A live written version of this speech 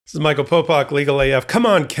This is Michael Popak, Legal AF. Come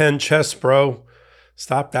on, Ken Chesebro.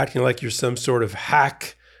 Stop acting like you're some sort of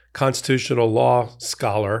hack constitutional law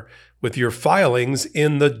scholar with your filings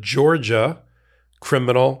in the Georgia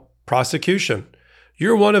criminal prosecution.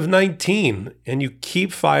 You're one of 19, and you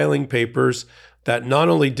keep filing papers that not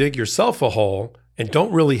only dig yourself a hole and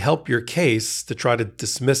don't really help your case to try to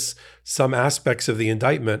dismiss some aspects of the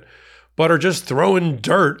indictment, but are just throwing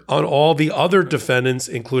dirt on all the other defendants,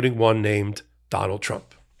 including one named Donald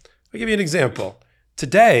Trump. I'll give you an example.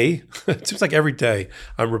 Today, it seems like every day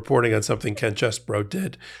I'm reporting on something Ken Chesebro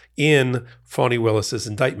did in Fani Willis's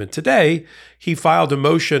indictment. Today, he filed a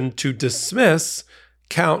motion to dismiss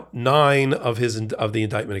count 9 of the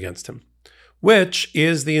indictment against him, which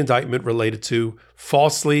is the indictment related to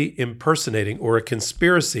falsely impersonating or a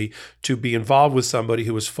conspiracy to be involved with somebody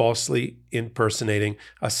who was falsely impersonating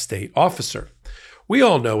a state officer. We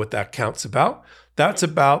all know what that count's about. That's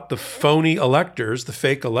about the phony electors, the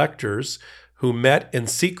fake electors who met in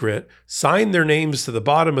secret, signed their names to the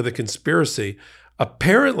bottom of the conspiracy,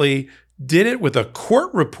 apparently did it with a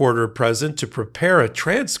court reporter present to prepare a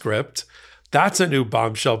transcript. That's a new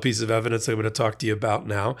bombshell piece of evidence I'm going to talk to you about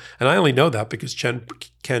now. And I only know that because Ken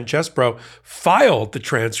Chesebro filed the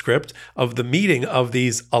transcript of the meeting of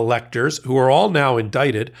these electors, who are all now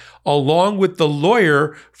indicted, along with the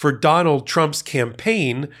lawyer for Donald Trump's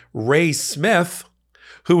campaign, Ray Smith,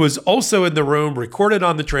 who was also in the room, recorded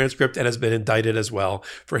on the transcript, and has been indicted as well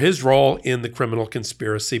for his role in the criminal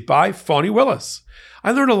conspiracy by Fani Willis.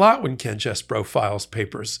 I learned a lot when Ken Chesebro files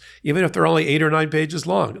papers, even if they're only 8 or 9 pages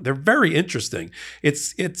long. They're very interesting.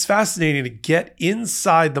 It's fascinating to get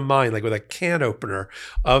inside the mind, like with a can opener,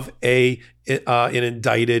 of an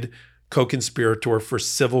indicted co-conspirator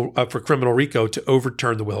for criminal RICO to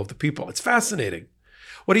overturn the will of the people. It's fascinating.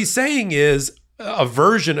 What he's saying is a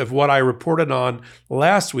version of what I reported on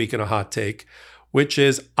last week in a hot take, which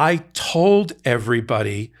is I told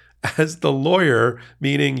everybody as the lawyer,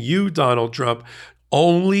 meaning you, Donald Trump,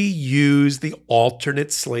 only use the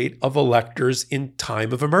alternate slate of electors in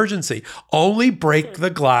time of emergency. Only break the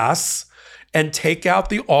glass and take out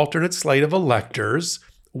the alternate slate of electors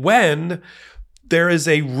when there is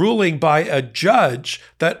a ruling by a judge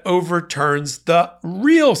that overturns the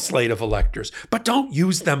real slate of electors. But don't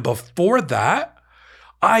use them before that.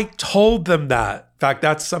 I told them that. In fact,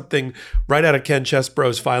 that's something right out of Ken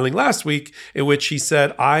Chesebro's filing last week, in which he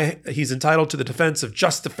said he's entitled to the defense of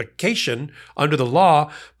justification under the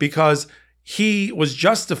law because he was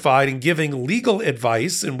justified in giving legal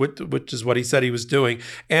advice, and which is what he said he was doing.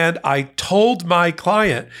 And I told my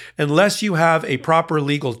client, unless you have a proper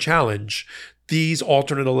legal challenge, these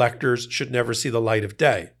alternate electors should never see the light of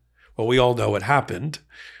day. Well, we all know what happened.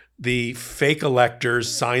 The fake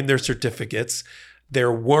electors signed their certificates.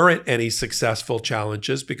 There weren't any successful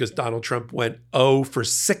challenges because Donald Trump went 0 for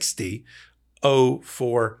 60. 0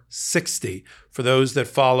 for 60. For those that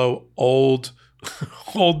follow old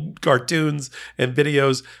cartoons and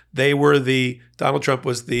videos, Donald Trump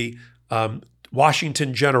was the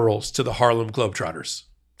Washington Generals to the Harlem Globetrotters.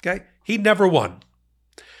 Okay? He never won.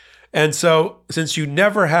 And so since you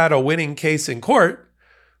never had a winning case in court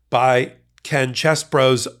by Ken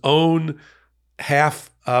Chesebro's own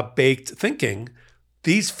half-baked thinking,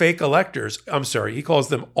 these fake electors, he calls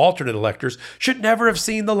them alternate electors, should never have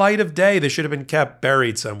seen the light of day. They should have been kept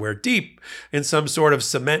buried somewhere deep in some sort of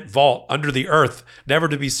cement vault under the earth, never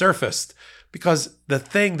to be surfaced. Because the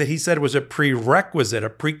thing that he said was a prerequisite, a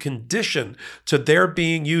precondition to their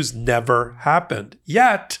being used never happened.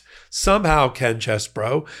 Yet, somehow, Ken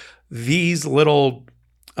Chesebro, these little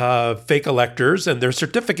fake electors and their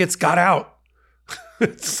certificates got out.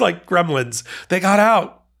 It's like gremlins. They got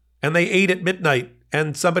out and they ate at midnight.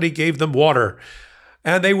 And somebody gave them water.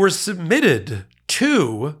 And they were submitted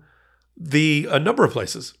to a number of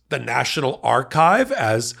places. The National Archive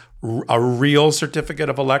as a real certificate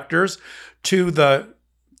of electors, to the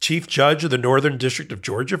chief judge of the Northern District of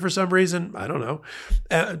Georgia for some reason. I don't know.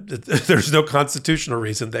 There's no constitutional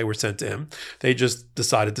reason they were sent to him. They just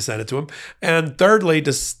decided to send it to him. And thirdly,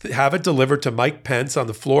 to have it delivered to Mike Pence on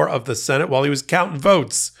the floor of the Senate while he was counting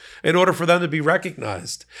votes in order for them to be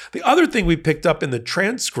recognized. The other thing we picked up in the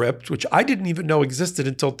transcript, which I didn't even know existed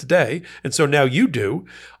until today, and so now you do,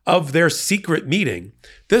 of their secret meeting.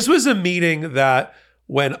 This was a meeting that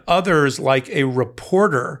when others, like a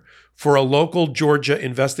reporter for a local Georgia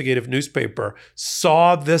investigative newspaper,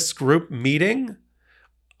 saw this group meeting,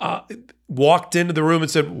 walked into the room and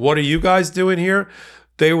said, "What are you guys doing here?"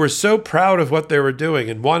 They were so proud of what they were doing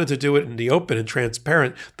and wanted to do it in the open and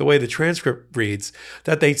transparent, the way the transcript reads,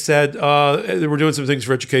 that they said, "We're doing some things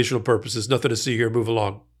for educational purposes. Nothing to see here. Move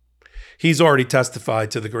along." He's already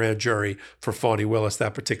testified to the grand jury for Fani Willis,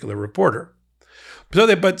 that particular reporter. So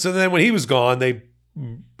then when he was gone, they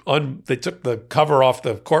took the cover off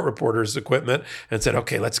the court reporter's equipment and said,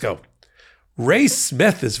 okay, let's go. Ray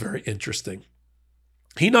Smith is very interesting.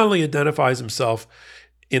 He not only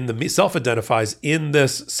self-identifies in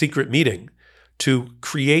this secret meeting to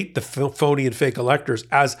create the phony and fake electors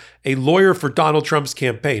as a lawyer for Donald Trump's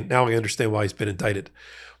campaign. Now I understand why he's been indicted.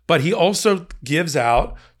 But he also gives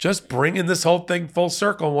out, just bringing this whole thing full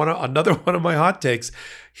circle, another one of my hot takes.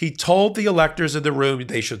 He told the electors in the room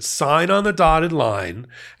they should sign on the dotted line,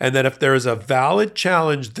 and that if there is a valid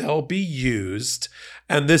challenge, they'll be used.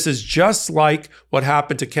 And this is just like what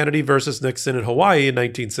happened to Kennedy versus Nixon in Hawaii in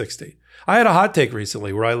 1960. I had a hot take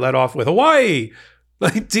recently where I led off with Hawaii,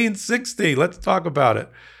 1960. Let's talk about it.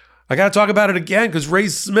 I got to talk about it again because Ray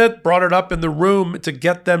Smith brought it up in the room to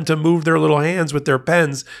get them to move their little hands with their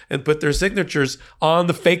pens and put their signatures on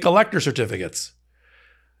the fake elector certificates.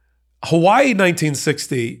 Hawaii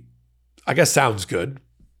 1960, I guess sounds good.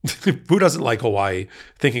 Who doesn't like Hawaii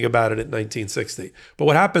thinking about it in 1960? But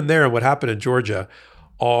what happened there and what happened in Georgia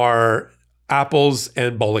are apples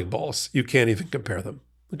and bowling balls. You can't even compare them.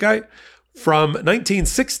 Okay? From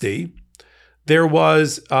 1960, there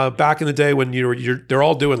was back in the day when they're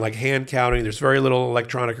all doing like hand counting. There's very little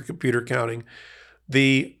electronic or computer counting.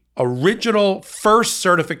 The original first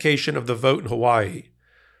certification of the vote in Hawaii,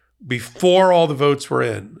 before all the votes were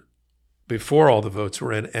in,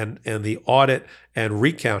 and the audit and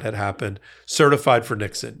recount had happened, certified for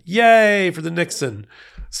Nixon. Yay for the Nixon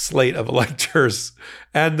slate of electors.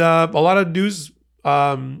 And a lot of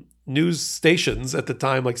news stations at the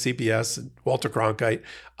time, like CBS and Walter Cronkite,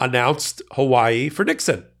 announced Hawaii for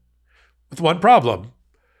Nixon with one problem.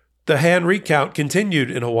 The hand recount continued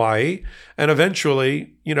in Hawaii, and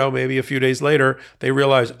eventually, maybe a few days later, they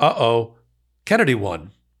realized, Kennedy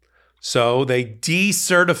won. So they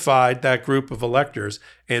decertified that group of electors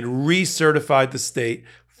and recertified the state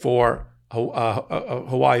for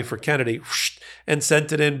Hawaii for Kennedy and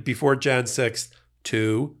sent it in before Jan 6th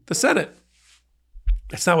to the Senate.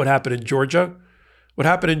 That's not what happened in Georgia. What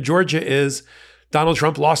happened in Georgia is Donald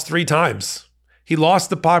Trump lost 3 times. He lost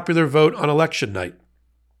the popular vote on election night,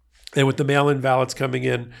 and with the mail-in ballots coming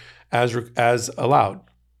in as allowed.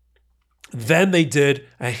 Then they did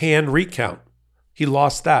a hand recount. He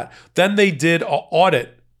lost that. Then they did an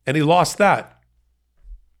audit, and he lost that.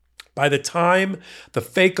 By the time the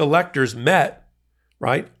fake electors met,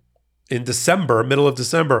 right, in December, middle of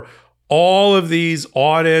December, all of these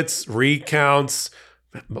audits, recounts,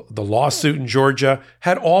 the lawsuit in Georgia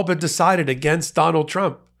had all been decided against Donald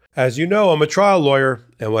Trump. As you know, I'm a trial lawyer,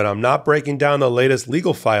 and when I'm not breaking down the latest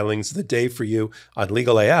legal filings of the day for you on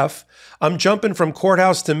Legal AF, I'm jumping from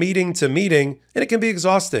courthouse to meeting, and it can be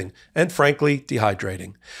exhausting and, frankly,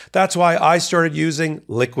 dehydrating. That's why I started using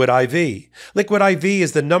Liquid IV. Liquid IV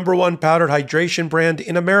is the #1 powdered hydration brand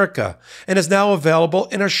in America and is now available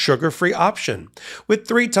in a sugar-free option. With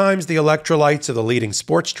 3 times the electrolytes of the leading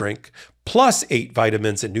sports drink, plus 8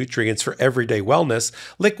 vitamins and nutrients for everyday wellness,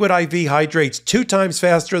 Liquid IV hydrates 2 times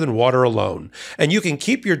faster than water alone. And you can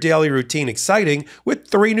keep your daily routine exciting with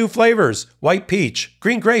 3 new flavors: white peach,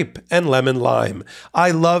 green grape, and lemon lime.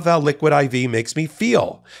 I love how Liquid IV makes me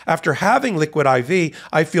feel. After having Liquid IV,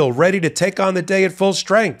 I feel ready to take on the day at full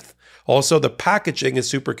strength. Also, the packaging is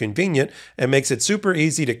super convenient and makes it super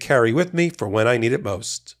easy to carry with me for when I need it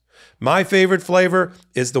most. My favorite flavor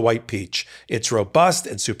is the white peach. It's robust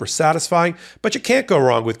and super satisfying, but you can't go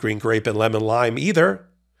wrong with green grape and lemon lime either.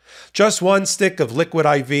 Just 1 stick of Liquid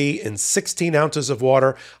IV in 16 ounces of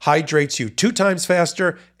water hydrates you 2 times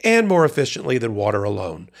faster and more efficiently than water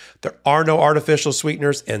alone. There are no artificial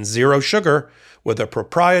sweeteners and 0 sugar, with a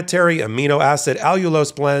proprietary amino acid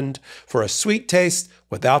allulose blend for a sweet taste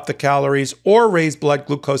without the calories or raised blood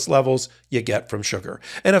glucose levels you get from sugar.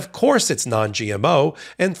 And of course, it's non-GMO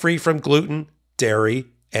and free from gluten, dairy,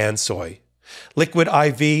 and soy. Liquid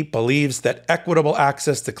IV believes that equitable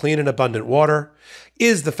access to clean and abundant water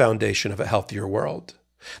is the foundation of a healthier world.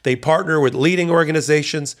 They partner with leading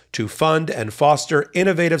organizations to fund and foster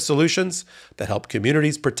innovative solutions that help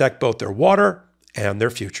communities protect both their water and their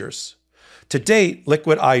futures. To date,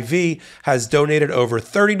 Liquid IV has donated over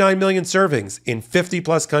 39 million servings in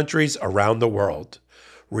 50-plus countries around the world.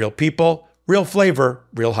 Real people, real flavor,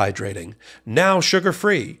 real hydrating. Now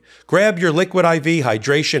sugar-free. Grab your Liquid IV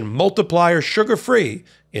Hydration Multiplier sugar-free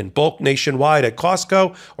in bulk nationwide at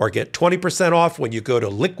Costco, or get 20% off when you go to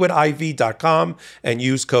liquidiv.com and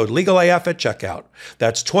use code LegalAF at checkout.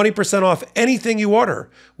 That's 20% off anything you order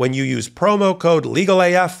when you use promo code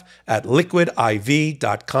LegalAF at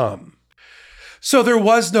liquidiv.com. So there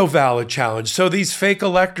was no valid challenge. So these fake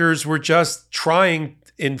electors were just trying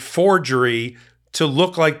in forgery to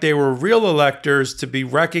look like they were real electors to be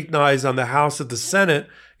recognized on the House of the Senate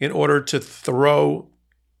in order to throw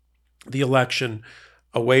the election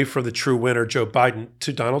away from the true winner, Joe Biden,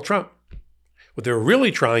 to Donald Trump. What they were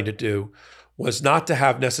really trying to do was not to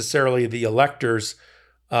have necessarily the electors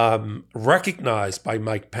recognized by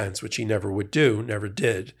Mike Pence, which he never would do, never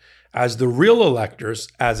did, as the real electors,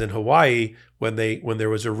 as in Hawaii, when there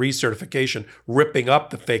was a recertification, ripping up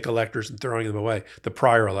the fake electors and throwing them away, the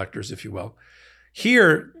prior electors, if you will.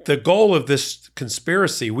 Here, the goal of this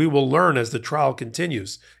conspiracy, we will learn as the trial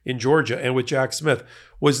continues in Georgia and with Jack Smith,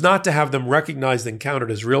 was not to have them recognized and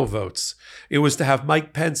counted as real votes. It was to have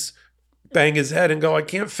Mike Pence bang his head and go, I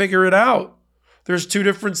can't figure it out. There's two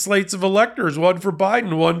different slates of electors, one for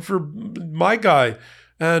Biden, one for my guy.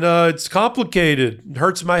 And it's complicated. It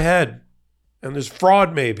hurts my head. And there's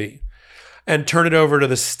fraud maybe. And turn it over to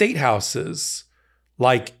the state houses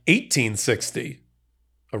like 1860.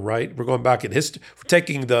 All right, we're going back in history. We're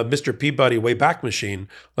taking the Mr. Peabody way back machine.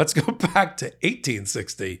 Let's go back to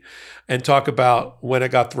 1860 and talk about when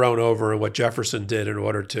it got thrown over and what Jefferson did in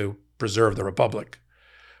order to preserve the republic.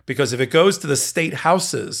 Because if it goes to the state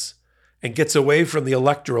houses and gets away from the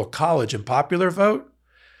electoral college and popular vote,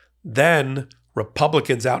 then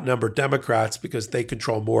Republicans outnumber Democrats because they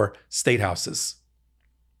control more state houses,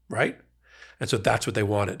 right? And so that's what they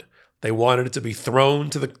wanted. They wanted it to be thrown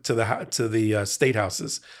to the state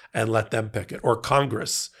houses and let them pick it, or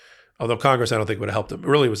Congress. Although Congress, I don't think would have helped them. It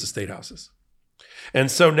really was the state houses. And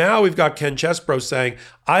so now we've got Ken Chesebro saying,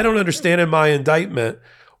 I don't understand in my indictment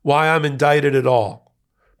why I'm indicted at all.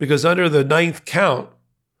 Because under the 9th count,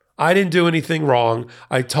 I didn't do anything wrong.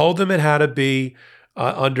 I told them it had to be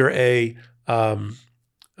under a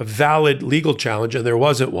valid legal challenge, and there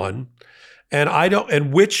wasn't one. And I don't.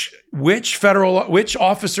 And which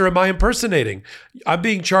officer am I impersonating? I'm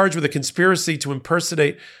being charged with a conspiracy to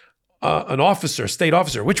impersonate an officer, a state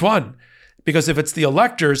officer. Which one? Because if it's the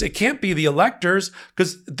electors, it can't be the electors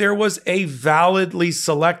because there was a validly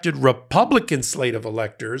selected Republican slate of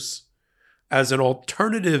electors as an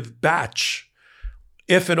alternative batch,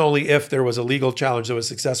 if and only if there was a legal challenge that was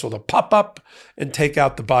successful to pop up and take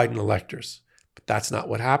out the Biden electors. But that's not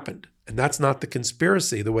what happened. And that's not the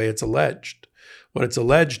conspiracy the way it's alleged. What it's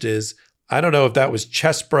alleged is, I don't know if that was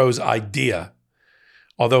Chesebro's idea.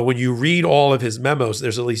 Although when you read all of his memos,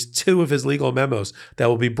 there's at least 2 of his legal memos that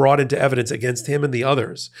will be brought into evidence against him and the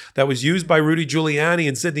others that was used by Rudy Giuliani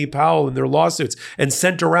and Sidney Powell in their lawsuits and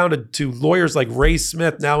sent around to lawyers like Ray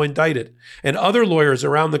Smith, now indicted, and other lawyers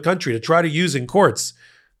around the country to try to use in courts.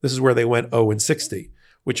 This is where they went 0-60,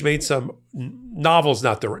 which made some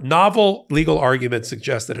novel legal arguments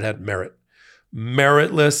suggest that it had merit.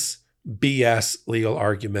 Meritless BS legal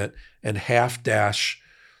argument and half-dash,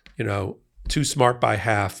 too smart by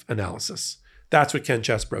half analysis. That's what Ken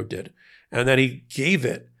Chesebro did. And then he gave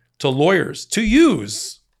it to lawyers to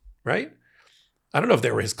use, right? I don't know if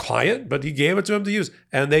they were his client, but he gave it to them to use.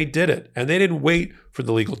 And they did it. And they didn't wait for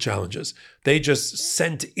the legal challenges. They just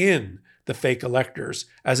sent in the fake electors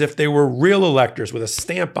as if they were real electors with a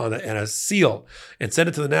stamp on it and a seal and sent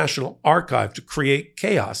it to the National Archive to create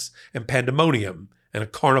chaos and pandemonium and a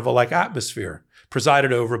carnival-like atmosphere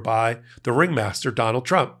presided over by the ringmaster, Donald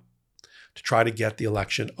Trump, to try to get the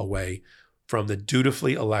election away from the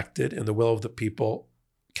dutifully elected and the will of the people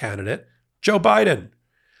candidate, Joe Biden.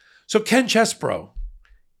 So Ken Chesebro,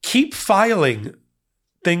 keep filing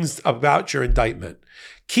things about your indictment.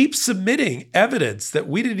 Keep submitting evidence that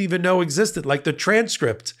we didn't even know existed, like the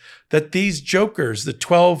transcript that these jokers, the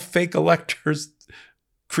 12 fake electors,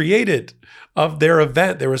 created of their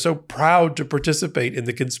event. They were so proud to participate in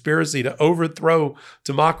the conspiracy to overthrow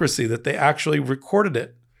democracy that they actually recorded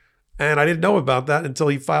it. And I didn't know about that until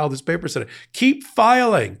he filed his paper Senate. Keep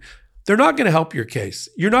filing. They're not going to help your case.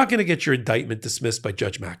 You're not going to get your indictment dismissed by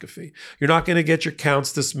Judge McAfee. You're not going to get your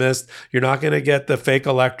counts dismissed. You're not going to get the fake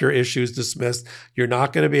elector issues dismissed. You're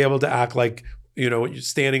not going to be able to act like, you're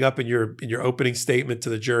standing up in your opening statement to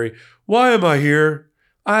the jury. Why am I here?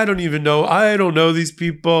 I don't even know. I don't know these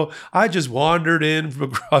people. I just wandered in from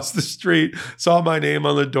across the street, saw my name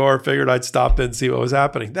on the door, figured I'd stop in and see what was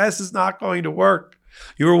happening. This is not going to work.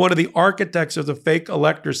 You were one of the architects of the fake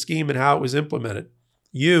elector scheme and how it was implemented.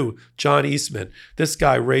 You, John Eastman, this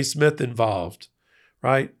guy, Ray Smith involved,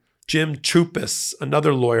 right? Jim Troupis,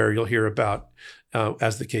 another lawyer you'll hear about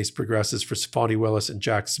as the case progresses for Fani Willis and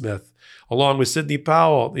Jack Smith, along with Sidney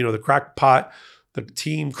Powell, the crackpot, the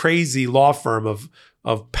team crazy law firm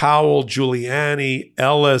of Powell, Giuliani,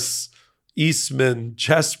 Ellis, Eastman,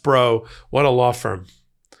 Chesebro. What a law firm.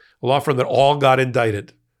 A law firm that all got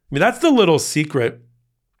indicted I mean, that's the little secret,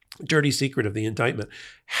 dirty secret of the indictment.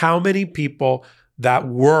 How many people that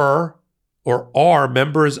were or are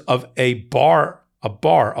members of a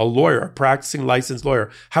lawyer, a practicing licensed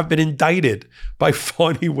lawyer, have been indicted by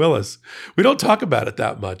Fani Willis? We don't talk about it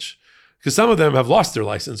that much because some of them have lost their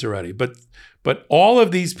license already. But all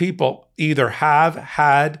of these people either have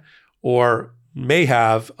had or may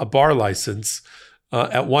have a bar license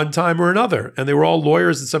at one time or another. And they were all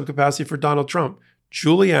lawyers in some capacity for Donald Trump.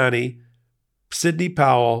 Giuliani, Sidney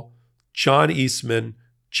Powell, John Eastman,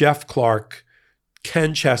 Jeff Clark,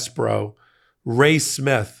 Ken Chesebro, Ray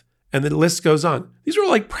Smith, and the list goes on. These are all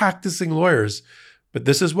like practicing lawyers. But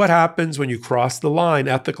this is what happens when you cross the line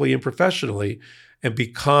ethically and professionally and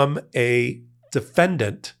become a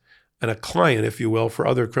defendant and a client, if you will, for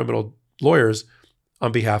other criminal lawyers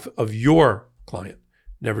on behalf of your client.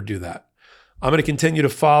 Never do that. I'm going to continue to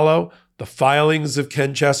follow the filings of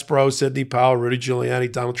Ken Chesebro, Sidney Powell, Rudy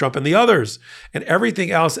Giuliani, Donald Trump, and the others, and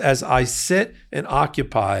everything else as I sit and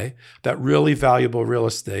occupy that really valuable real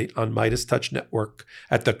estate on MeidasTouch Network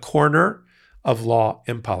at the corner of law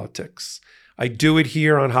and politics. I do it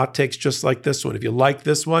here on hot takes just like this one. If you like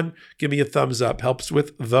this one, give me a thumbs up. Helps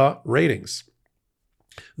with the ratings.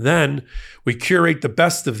 Then we curate the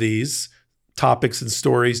best of these topics and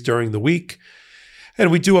stories during the week. And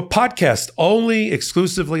we do a podcast only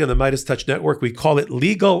exclusively on the MeidasTouch Network. We call it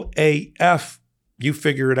Legal AF. You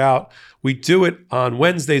figure it out. We do it on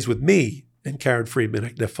Wednesdays with me and Karen Friedman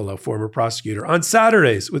Agnifilo, former prosecutor. On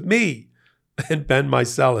Saturdays with me and Ben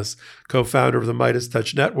Meiselas, co-founder of the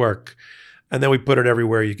MeidasTouch Network. And then we put it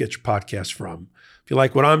everywhere you get your podcast from. If you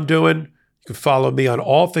like what I'm doing, you can follow me on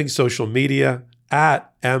all things social media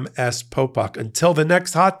at MS Popok. Until the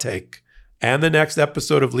next hot take and the next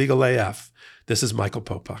episode of Legal AF. This is Michael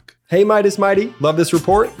Popok. Hey, Meidas Mighty. Love this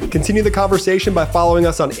report? Continue the conversation by following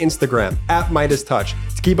us on Instagram at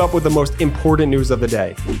MeidasTouch to keep up with the most important news of the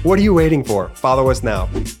day. What are you waiting for? Follow us now.